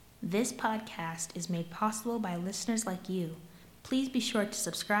This podcast is made possible by listeners like you. Please be sure to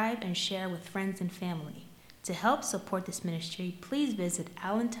subscribe and share with friends and family. To help support this ministry, please visit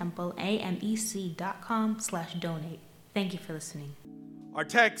allentempleamec.com/donate. Thank you for listening. Our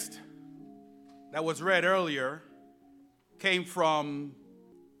text that was read earlier came from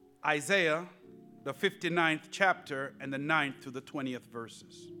Isaiah, the 59th chapter, and the 9th to the 20th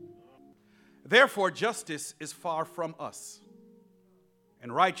verses. Therefore, justice is far from us,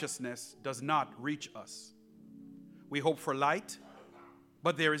 and righteousness does not reach us. We hope for light,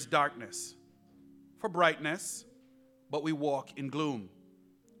 but there is darkness. For brightness, but we walk in gloom.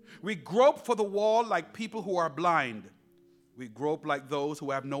 We grope for the wall like people who are blind. We grope like those who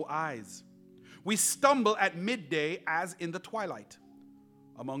have no eyes. We stumble at midday as in the twilight.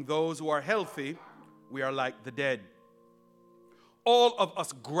 Among those who are healthy, we are like the dead. All of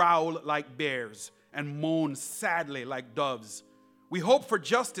us growl like bears and moan sadly like doves. We hope for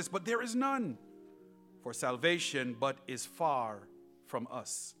justice, but there is none. For salvation, but is far from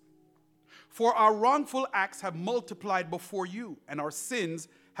us. For our wrongful acts have multiplied before you, and our sins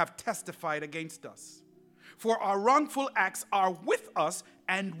have testified against us. For our wrongful acts are with us,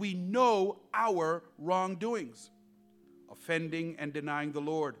 and we know our wrongdoings, offending and denying the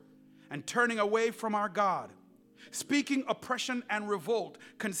Lord, and turning away from our God, speaking oppression and revolt,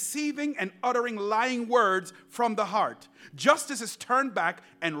 conceiving and uttering lying words from the heart. Justice is turned back,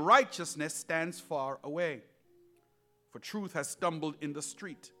 and righteousness stands far away. For truth has stumbled in the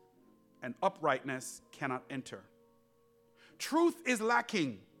street, and uprightness cannot enter. Truth is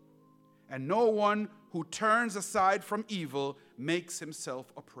lacking, and no one who turns aside from evil makes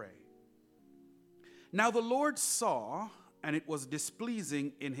himself a prey. Now the Lord saw, and it was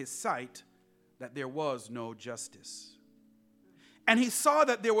displeasing in his sight, that there was no justice. And he saw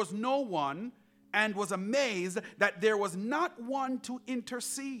that there was no one, and was amazed that there was not one to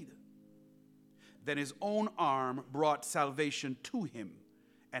intercede. Then his own arm brought salvation to him,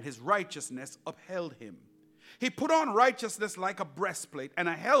 and his righteousness upheld him. He put on righteousness like a breastplate, and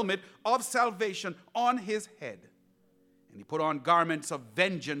a helmet of salvation on his head. And he put on garments of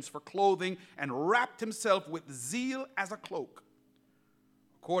vengeance for clothing, and wrapped himself with zeal as a cloak.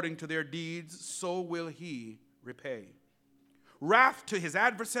 According to their deeds, so will he repay. Wrath to his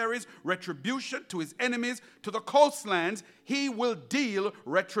adversaries, retribution to his enemies, to the coastlands, he will deal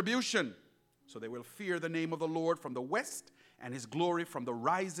retribution. So they will fear the name of the Lord from the west, and his glory from the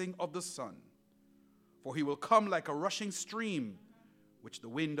rising of the sun. For he will come like a rushing stream, which the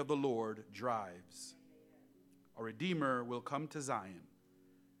wind of the Lord drives. A Redeemer will come to Zion,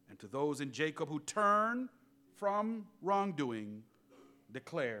 and to those in Jacob who turn from wrongdoing,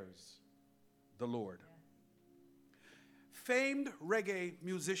 declares the Lord. Famed reggae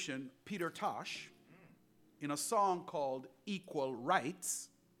musician Peter Tosh, in a song called Equal Rights,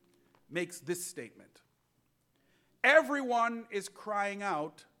 makes this statement. Everyone is crying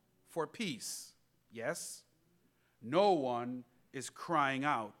out for peace, yes. No one is crying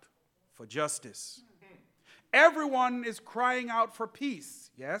out for justice. Everyone is crying out for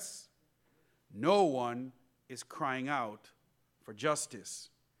peace, yes. No one is crying out for justice.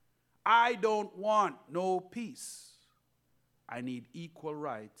 I don't want no peace. I need equal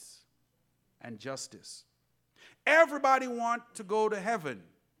rights and justice. Everybody want to go to heaven,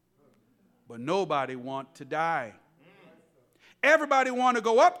 but nobody want to die. Everybody want to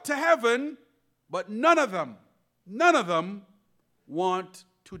go up to heaven, but none of them want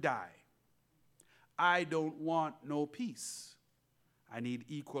to die. I don't want no peace. I need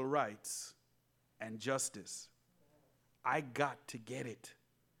equal rights and justice. I got to get it.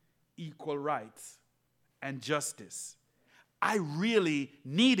 Equal rights and justice. I really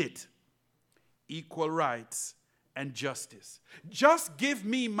need it. Equal rights and justice. Just give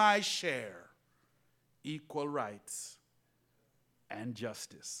me my share. Equal rights and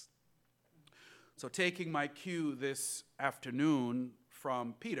justice. So taking my cue this afternoon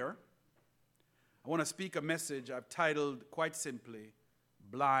from Peter, I want to speak a message I've titled quite simply,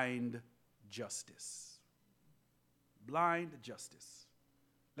 Blind Justice. Blind justice.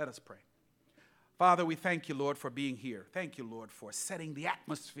 Let us pray. Father, we thank you, Lord, for being here. Thank you, Lord, for setting the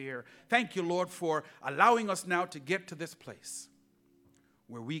atmosphere. Thank you, Lord, for allowing us now to get to this place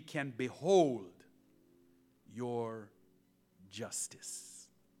where we can behold your justice.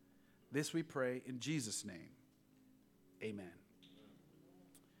 This we pray in Jesus' name. Amen.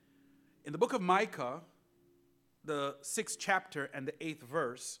 In the book of Micah, the 6th chapter and the 8th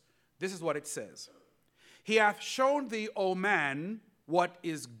verse, this is what it says. He hath shown thee, O man, what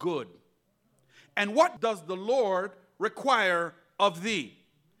is good. And what does the Lord require of thee?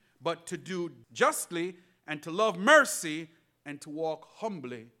 But to do justly, and to love mercy, and to walk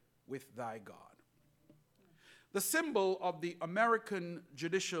humbly with thy God. The symbol of the American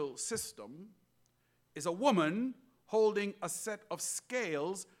judicial system is a woman holding a set of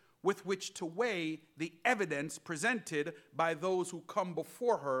scales with which to weigh the evidence presented by those who come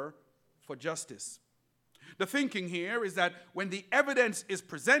before her for justice. The thinking here is that when the evidence is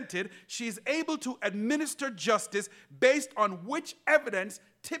presented, she is able to administer justice based on which evidence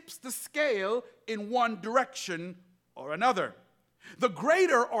tips the scale in one direction or another. The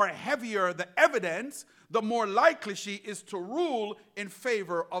greater or heavier the evidence, the more likely she is to rule in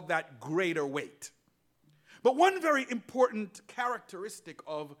favor of that greater weight. But one very important characteristic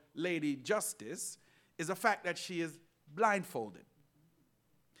of Lady Justice is the fact that she is blindfolded.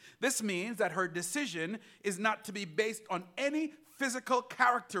 This means that her decision is not to be based on any physical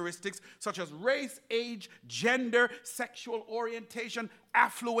characteristics such as race, age, gender, sexual orientation,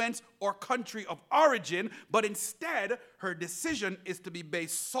 affluence, or country of origin, but instead her decision is to be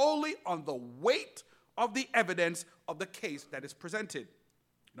based solely on the weight of the evidence of the case that is presented.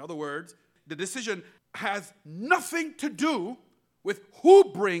 In other words, the decision has nothing to do with who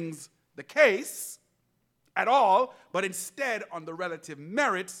brings the case at all, but instead on the relative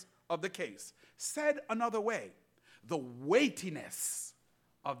merits of the case. Said another way, the weightiness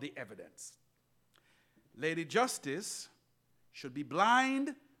of the evidence. Lady Justice should be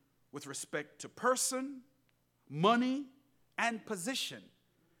blind with respect to person, money, and position,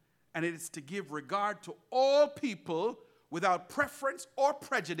 and it is to give regard to all people without preference or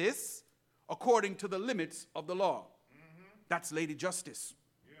prejudice according to the limits of the law. That's Lady Justice.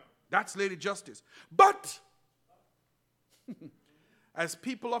 That's Lady Justice. But as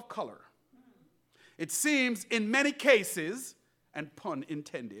people of color, it seems in many cases, and pun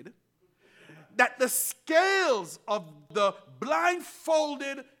intended, that the scales of the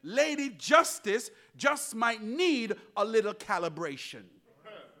blindfolded Lady Justice just might need a little calibration.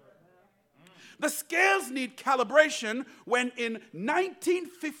 The scales need calibration when in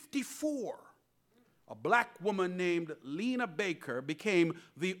 1954, a black woman named Lena Baker became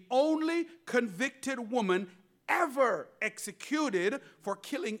the only convicted woman ever executed for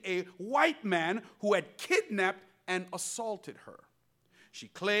killing a white man who had kidnapped and assaulted her. She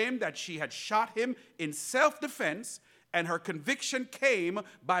claimed that she had shot him in self-defense, and her conviction came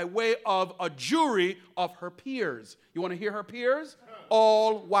by way of a jury of her peers. You want to hear her peers?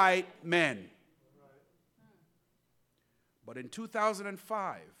 All white men. But in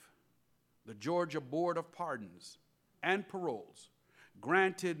 2005, the Georgia Board of Pardons and Paroles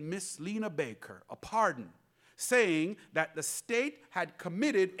granted Miss Lena Baker a pardon, saying that the state had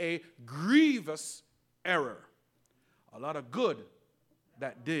committed a grievous error. A lot of good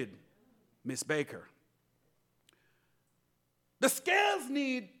that did Miss Baker. The scales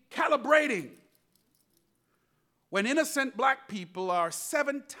need calibrating when innocent black people are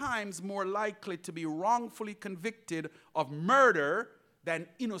 7 times more likely to be wrongfully convicted of murder than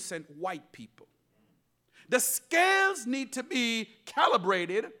innocent white people. The scales need to be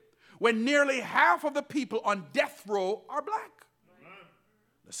calibrated when nearly half of the people on death row are black.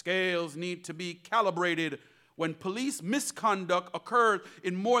 The scales need to be calibrated when police misconduct occurs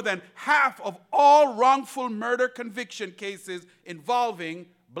in more than half of all wrongful murder conviction cases involving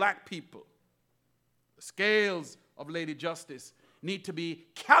black people. The scales of Lady Justice need to be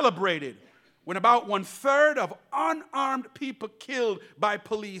calibrated when about 1/3 of unarmed people killed by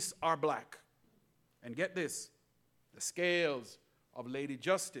police are black. And get this, the scales of Lady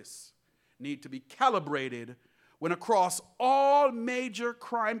Justice need to be calibrated when across all major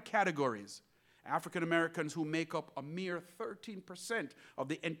crime categories, African Americans, who make up a mere 13% of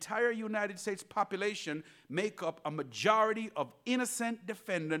the entire United States population, make up a majority of innocent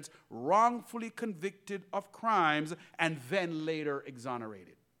defendants wrongfully convicted of crimes and then later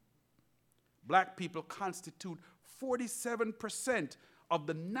exonerated. Black people constitute 47% of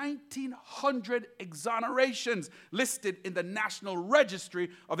the 1,900 exonerations listed in the National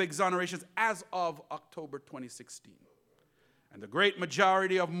Registry of Exonerations as of October 2016. And the great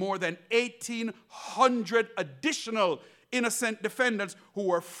majority of more than 1,800 additional innocent defendants who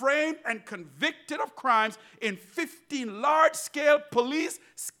were framed and convicted of crimes in 15 large-scale police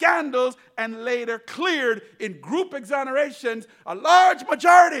scandals and later cleared in group exonerations, a large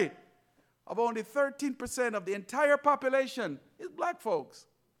majority of only 13% of the entire population is black folks.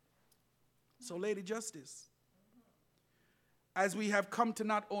 So, Lady Justice, as we have come to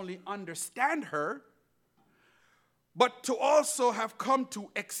not only understand her, but to also have come to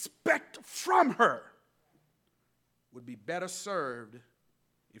expect from her, would be better served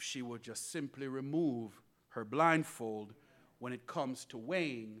if she would just simply remove her blindfold when it comes to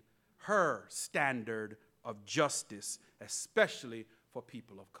weighing her standard of justice, especially for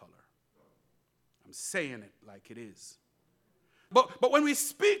people of color. I'm saying it like it is. But when we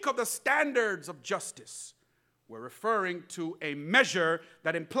speak of the standards of justice, we're referring to a measure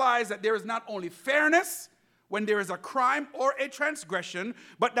that implies that there is not only fairness when there is a crime or a transgression,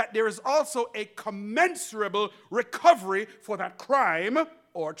 but that there is also a commensurable recovery for that crime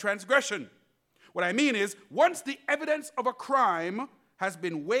or transgression. What I mean is, once the evidence of a crime has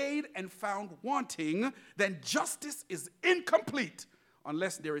been weighed and found wanting, then justice is incomplete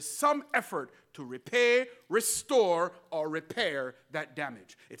unless there is some effort to repay, restore, or repair that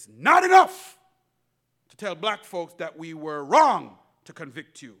damage. It's not enough to tell black folks that we were wrong to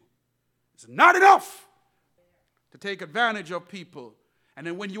convict you. It's not enough to take advantage of people, and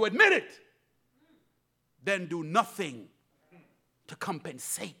then when you admit it, then do nothing to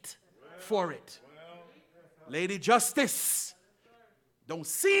compensate for it. Lady Justice don't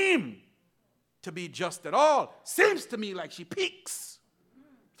seem to be just at all. Seems to me like she peeks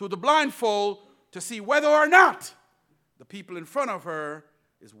through the blindfold to see whether or not the people in front of her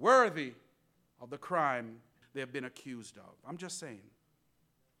is worthy of the crime they have been accused of. I'm just saying.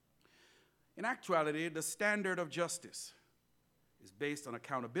 In actuality, the standard of justice is based on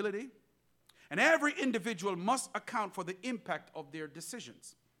accountability, and every individual must account for the impact of their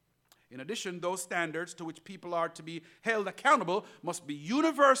decisions. In addition, those standards to which people are to be held accountable must be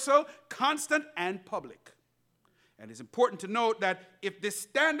universal, constant, and public. And it's important to note that if this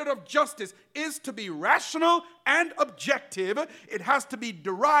standard of justice is to be rational and objective, it has to be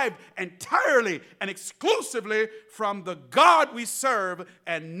derived entirely and exclusively from the God we serve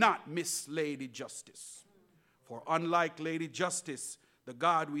and not Miss Lady Justice. For unlike Lady Justice, the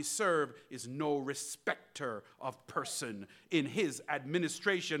God we serve is no respecter of person. In his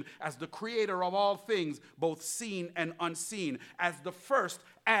administration as the creator of all things, both seen and unseen, as the first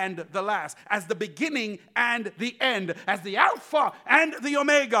and the last, as the beginning and the end, as the Alpha and the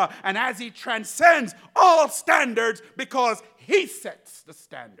Omega, and as he transcends all standards because he sets the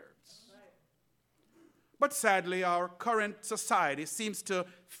standards. But sadly, our current society seems to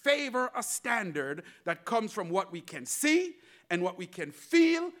favor a standard that comes from what we can see and what we can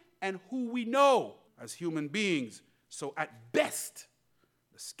feel and who we know as human beings. So at best,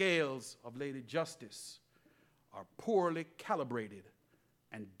 the scales of Lady Justice are poorly calibrated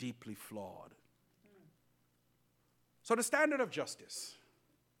and deeply flawed. So the standard of justice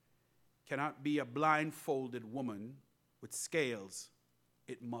cannot be a blindfolded woman with scales.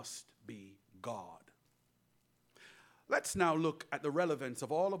 It must be God. Let's now look at the relevance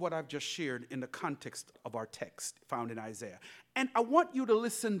of all of what I've just shared in the context of our text found in Isaiah. And I want you to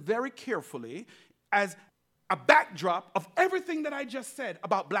listen very carefully as a backdrop of everything that I just said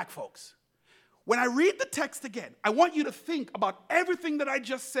about black folks. When I read the text again, I want you to think about everything that I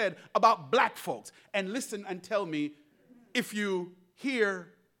just said about black folks and listen and tell me if you hear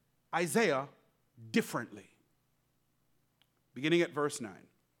Isaiah differently. Beginning at verse 9.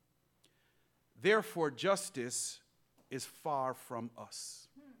 Therefore, justice is far from us,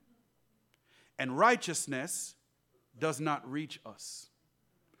 and righteousness does not reach us.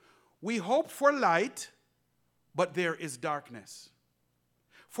 We hope for light, but there is darkness.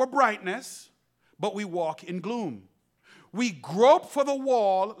 For brightness, but we walk in gloom. We grope for the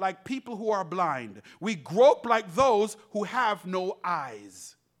wall like people who are blind. We grope like those who have no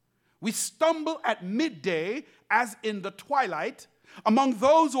eyes. We stumble at midday as in the twilight. Among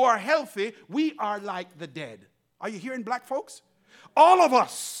those who are healthy, we are like the dead. Are you hearing black folks? All of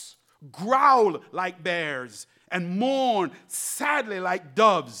us growl like bears and mourn sadly like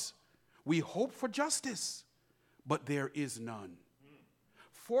doves. We hope for justice, but there is none.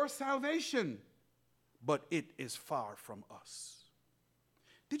 For salvation, but it is far from us.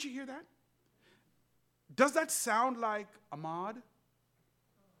 Did you hear that? Does that sound like Ahmad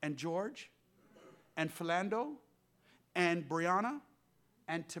and George and Philando and Brianna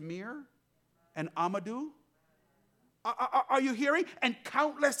and Tamir and Amadou? Are you hearing? And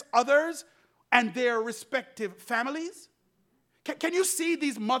countless others and their respective families? Can you see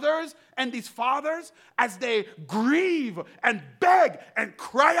these mothers and these fathers as they grieve and beg and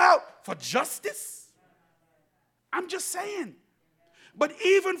cry out for justice? I'm just saying. But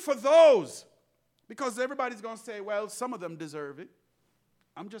even for those, because everybody's going to say, well, some of them deserve it.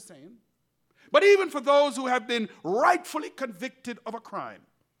 I'm just saying. But even for those who have been rightfully convicted of a crime,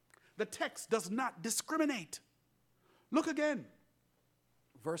 the text does not discriminate. Look again,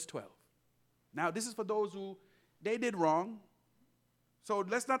 verse 12. Now, this is for those who, they did wrong. So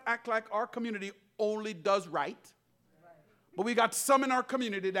let's not act like our community only does right. But we got some in our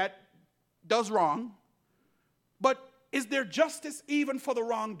community that does wrong. But is there justice even for the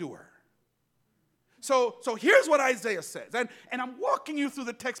wrongdoer? So here's what Isaiah says. And I'm walking you through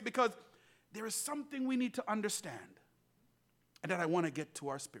the text because there is something we need to understand and that I want to get to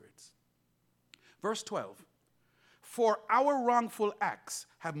our spirits. Verse 12. For our wrongful acts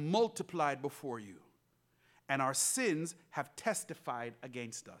have multiplied before you, and our sins have testified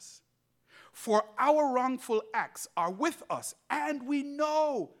against us. For our wrongful acts are with us, and we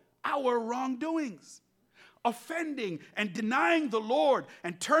know our wrongdoings. Offending and denying the Lord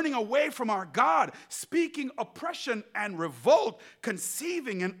and turning away from our God, speaking oppression and revolt,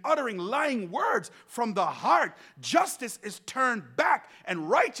 conceiving and uttering lying words from the heart. Justice is turned back and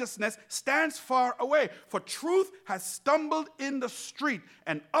righteousness stands far away. For truth has stumbled in the street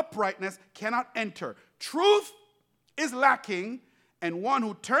and uprightness cannot enter. Truth is lacking, and one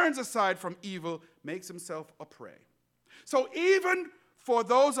who turns aside from evil makes himself a prey. So even for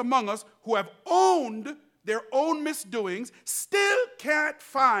those among us who have owned their own misdoings, still can't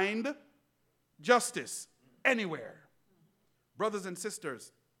find justice anywhere. Brothers and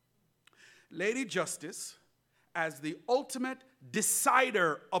sisters, Lady Justice, as the ultimate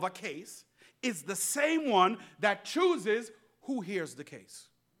decider of a case, is the same one that chooses who hears the case.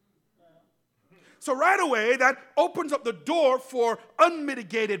 So right away, that opens up the door for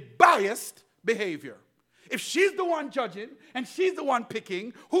unmitigated biased behavior. If she's the one judging and she's the one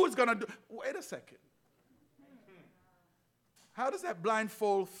picking, who's going to do? Wait a second. How does that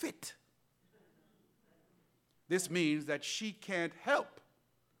blindfold fit? This means that she can't help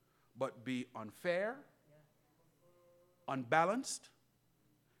but be unfair, unbalanced,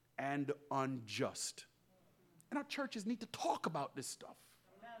 and unjust. And our churches need to talk about this stuff.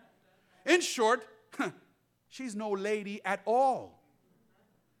 In short, she's no lady at all.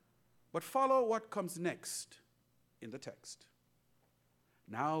 But follow what comes next in the text.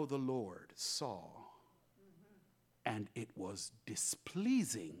 Now the Lord saw, and it was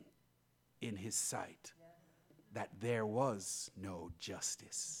displeasing in his sight that there was no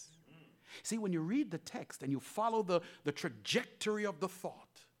justice. See, when you read the text and you follow the trajectory of the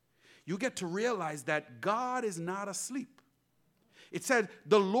thought, you get to realize that God is not asleep. It said,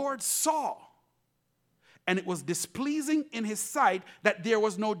 the Lord saw, and it was displeasing in his sight that there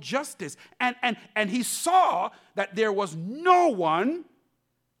was no justice. And he saw that there was no one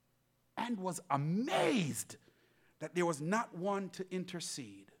and was amazed that there was not one to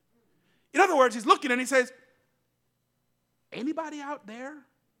intercede. In other words, he's looking and he says, anybody out there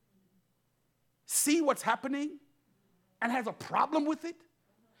see what's happening and has a problem with it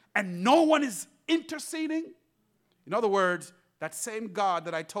and no one is interceding? In other words, that same God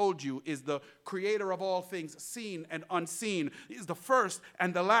that I told you is the creator of all things, seen and unseen. He is the first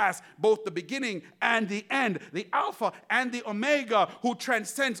and the last, both the beginning and the end, the Alpha and the Omega, who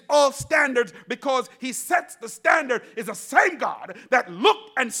transcends all standards because he sets the standard, is the same God that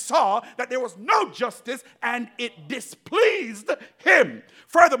looked and saw that there was no justice and it displeased him.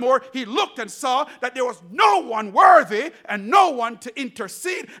 Furthermore, he looked and saw that there was no one worthy and no one to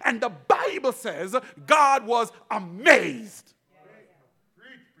intercede. And the Bible says God was amazed.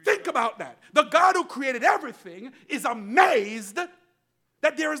 Think about that. The God who created everything is amazed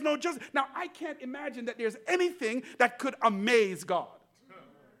that there is no justice. Now, I can't imagine that there's anything that could amaze God.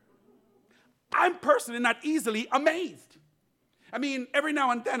 I'm personally not easily amazed. I mean, every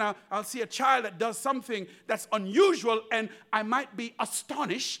now and then I'll see a child that does something that's unusual and I might be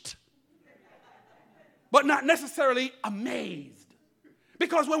astonished, but not necessarily amazed.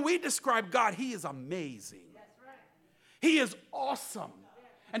 Because when we describe God, he is amazing. He is awesome.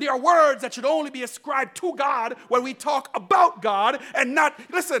 And there are words that should only be ascribed to God when we talk about God and not,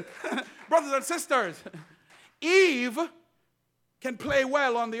 listen, brothers and sisters, Eve can play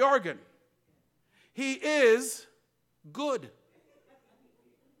well on the organ. He is good,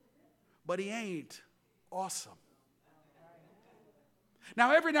 but he ain't awesome.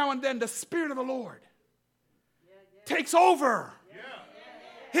 Now, every now and then, the Spirit of the Lord takes over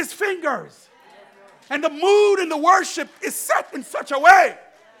his fingers. And the mood in the worship is set in such a way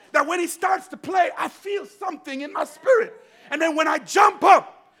that when he starts to play, I feel something in my spirit. And then when I jump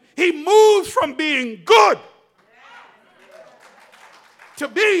up, he moves from being good to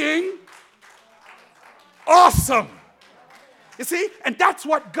being awesome. You see? And that's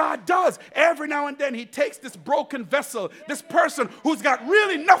what God does. Every now and then he takes this broken vessel, this person who's got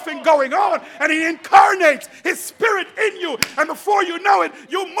really nothing going on, and he incarnates his spirit in you. And before you know it,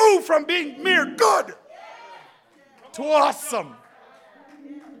 you move from being mere good to awesome.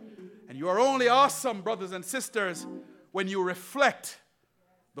 And you are only awesome, brothers and sisters, when you reflect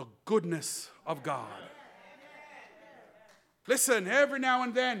the goodness of God. Listen, every now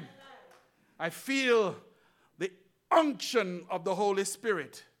and then, I feel the unction of the Holy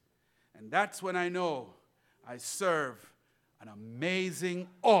Spirit. And that's when I know I serve an amazing,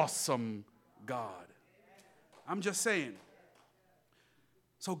 awesome God. I'm just saying.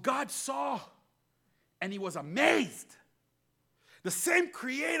 So God saw, and he was amazed. The same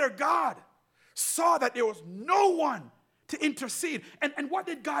creator God saw that there was no one to intercede. And what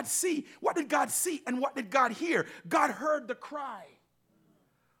did God see? What did God see and what did God hear? God heard the cry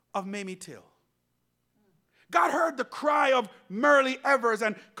of Mamie Till. God heard the cry of Merle Evers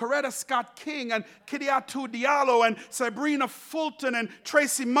and Coretta Scott King and Kidiatu Diallo and Sabrina Fulton and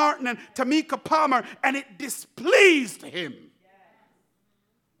Tracy Martin and Tamika Palmer, and it displeased him.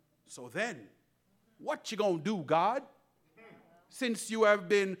 So then, what you gonna do, God? Since you have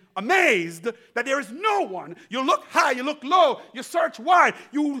been amazed that there is no one, you look high, you look low, you search wide,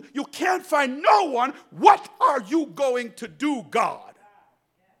 you can't find no one, what are you going to do, God?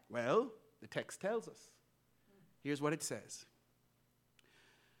 Well, the text tells us. Here's what it says.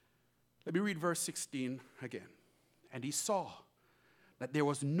 Let me read verse 16 again. And he saw that there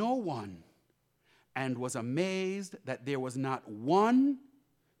was no one, and was amazed that there was not one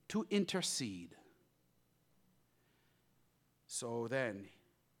to intercede. So then,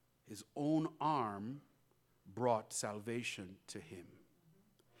 his own arm brought salvation to him.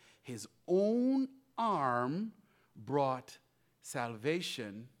 His own arm brought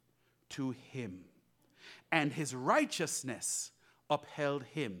salvation to him. And his righteousness upheld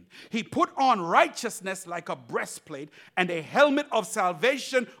him. He put on righteousness like a breastplate and a helmet of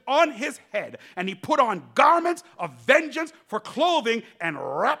salvation on his head. And he put on garments of vengeance for clothing and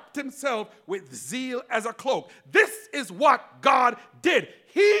wrapped himself with zeal as a cloak. This is what God did.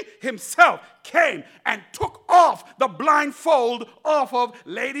 He himself came and took off the blindfold off of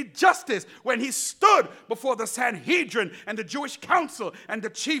Lady Justice when he stood before the Sanhedrin and the Jewish council and the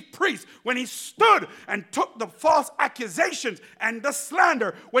chief priests, when he stood and took the false accusations and the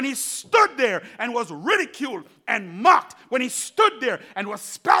slander, when he stood there and was ridiculed and mocked, when he stood there and was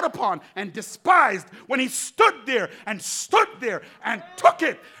spat upon and despised, when he stood there and took it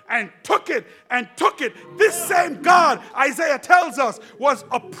and took it and took it. This same God, Isaiah tells us, was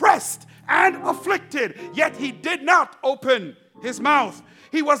oppressed and afflicted, yet he did not open his mouth.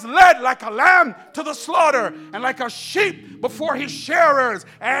 He was led like a lamb to the slaughter, and like a sheep before his shearers,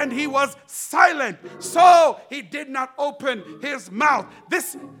 and he was silent. So he did not open his mouth.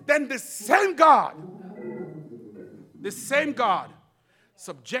 This same God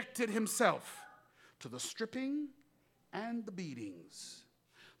subjected himself to the stripping and the beatings,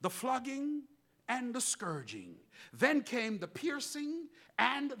 the flogging and the scourging. Then came the piercing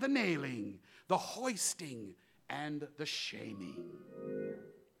and the nailing, the hoisting and the shaming,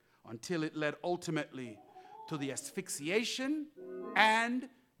 until it led ultimately to the asphyxiation and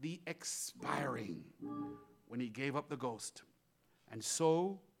the expiring, when he gave up the ghost. And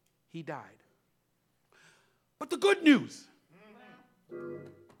so he died. But the good news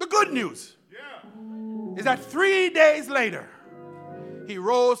is that 3 days later, he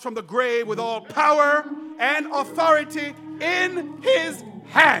rose from the grave with all power and authority in his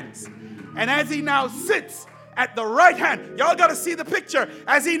hands. And as he now sits at the right hand, y'all got to see the picture,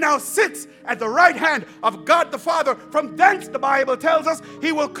 as he now sits at the right hand of God the Father, from thence the Bible tells us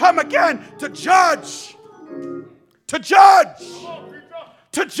he will come again to judge the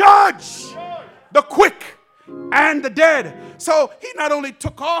quick and the dead. So he not only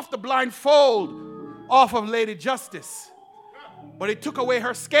took off the blindfold off of Lady Justice, but he took away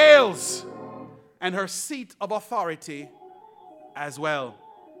her scales and her seat of authority as well.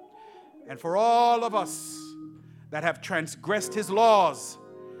 And for all of us that have transgressed his laws,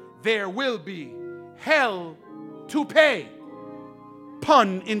 there will be hell to pay.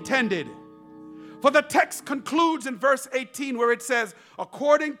 Pun intended. For the text concludes in verse 18 where it says,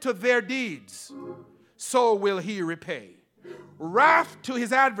 according to their deeds, so will he repay. Wrath to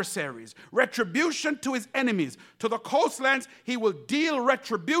his adversaries, retribution to his enemies. To the coastlands he will deal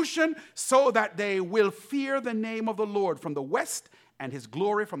retribution, so that they will fear the name of the Lord from the west, and his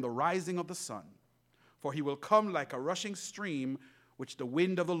glory from the rising of the sun. For he will come like a rushing stream, which the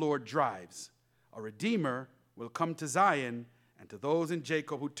wind of the Lord drives. A Redeemer will come to Zion, and to those in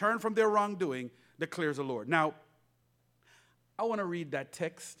Jacob who turn from their wrongdoing, declares the Lord. Now, I want to read that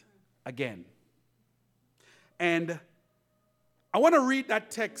text again. And I want to read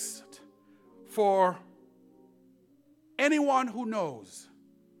that text for anyone who knows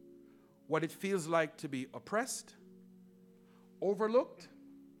what it feels like to be oppressed, overlooked,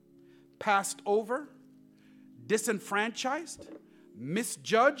 passed over, disenfranchised,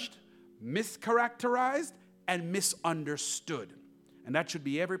 misjudged, mischaracterized, and misunderstood. And that should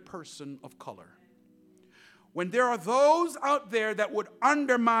be every person of color. when there are those out there that would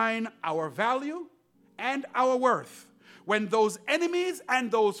undermine our value and our worth, when those enemies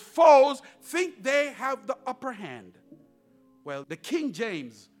and those foes think they have the upper hand. Well, the King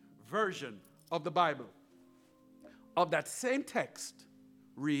James Version of the Bible, of that same text,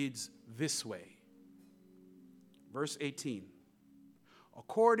 reads this way. Verse 18.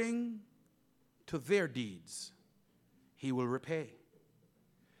 According to their deeds, he will repay.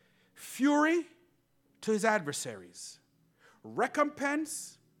 Fury to his adversaries,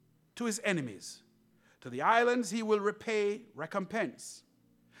 recompense to his enemies. To the islands he will repay recompense.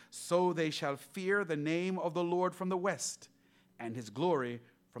 So they shall fear the name of the Lord from the west, and his glory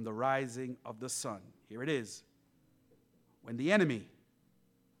from the rising of the sun. Here it is. When the enemy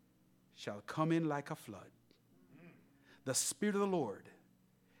shall come in like a flood, the Spirit of the Lord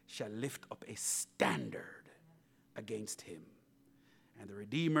shall lift up a standard against him. And the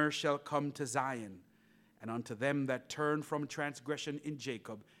Redeemer shall come to Zion, and unto them that turn from transgression in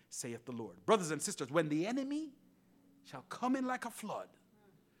Jacob, saith the Lord. Brothers and sisters, when the enemy shall come in like a flood,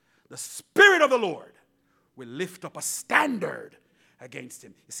 the Spirit of the Lord will lift up a standard against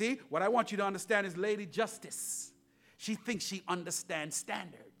him. You see, what I want you to understand is Lady Justice. She thinks she understands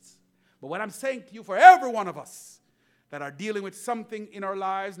standards. But what I'm saying to you, for every one of us that are dealing with something in our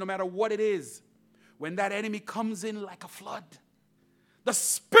lives, no matter what it is, when that enemy comes in like a flood, the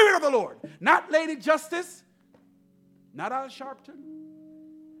Spirit of the Lord, not Lady Justice, not Al Sharpton,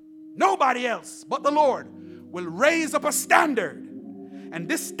 nobody else but the Lord will raise up a standard. And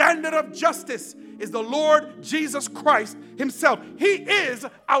this standard of justice is the Lord Jesus Christ himself. He is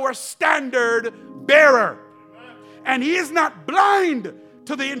our standard bearer. And he is not blind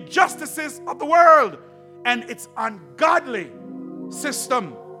to the injustices of the world and its ungodly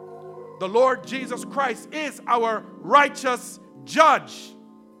system. The Lord Jesus Christ is our righteous judge.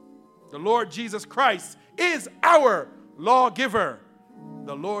 The Lord Jesus Christ is our lawgiver.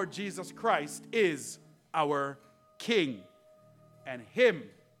 The Lord Jesus Christ is our King. And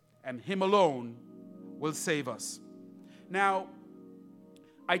him alone will save us. Now,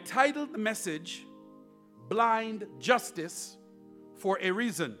 I titled the message, Blind Justice, for a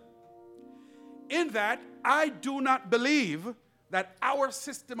reason. In that, I do not believe that our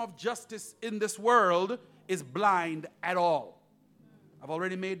system of justice in this world is blind at all. I've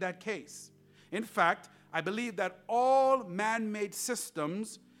already made that case. In fact, I believe that all man-made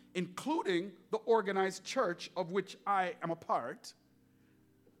systems, including the organized church of which I am a part,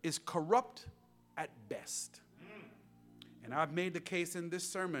 is corrupt at best. And I've made the case in this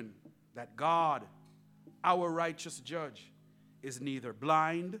sermon that God, our righteous judge, is neither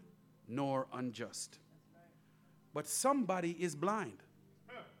blind nor unjust. But somebody is blind.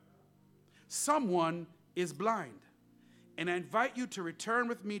 Someone is blind. And I invite you to return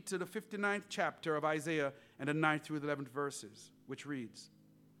with me to the 59th chapter of Isaiah and the 9th through the 11th verses, which reads,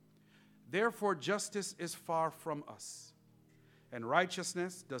 Therefore justice is far from us, and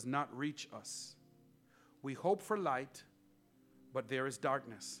righteousness does not reach us. We hope for light, but there is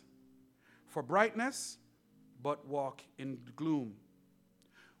darkness. For brightness, but walk in gloom.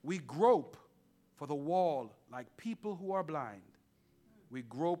 We grope for the wall like people who are blind. We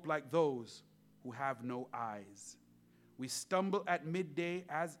grope like those who have no eyes. We stumble at midday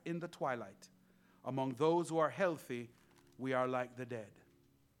as in the twilight. Among those who are healthy, we are like the dead.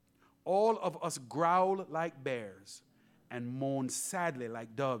 All of us growl like bears and moan sadly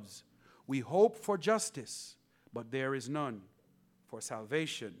like doves. We hope for justice, but there is none. For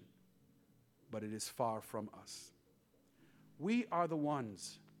salvation, but it is far from us. We are the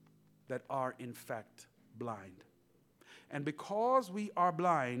ones that are in fact blind. And because we are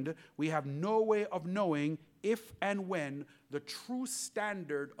blind, we have no way of knowing if and when the true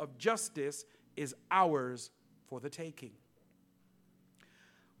standard of justice is ours for the taking.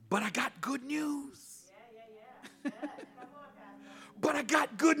 But I got good news. But I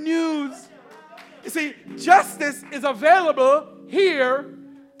got good news. You see, justice is available here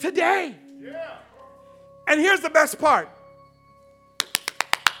today. And here's the best part.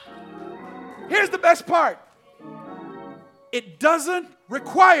 Here's the best part. It doesn't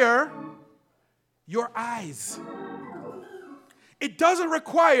require your eyes. It doesn't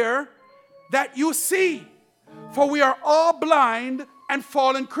require that you see, for we are all blind and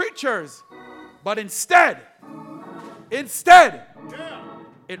fallen creatures. But instead,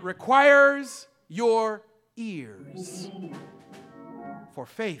 it requires your ears. For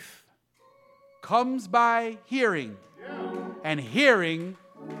faith comes by hearing, and hearing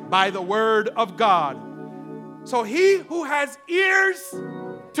by the word of God. So he who has ears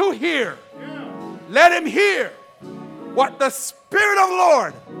to hear, let him hear what the Spirit of the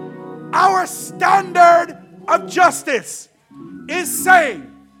Lord, our standard of justice is saying,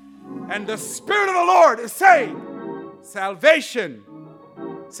 and the Spirit of the Lord is saying, salvation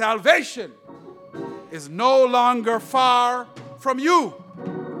is no longer far from you.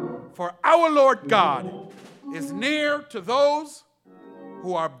 For our Lord God is near to those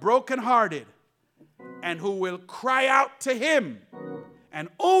who are brokenhearted and who will cry out to Him and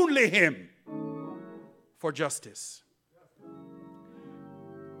only Him for justice.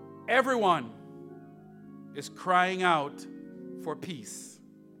 Everyone is crying out for peace.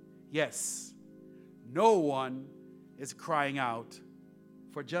 Yes, no one is crying out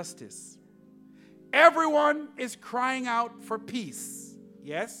for justice. Everyone is crying out for peace.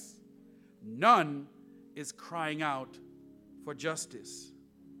 Yes, none is crying out for justice.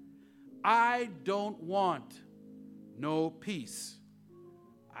 I don't want no peace.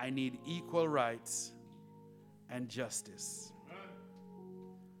 I need equal rights and justice.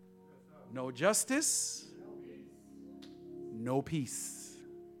 No justice, no peace.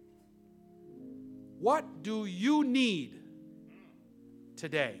 What do you need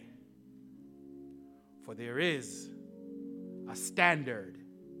today? For there is a standard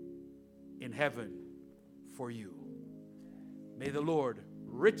in heaven for you. May the Lord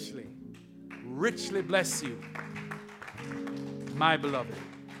richly, richly bless you, my beloved.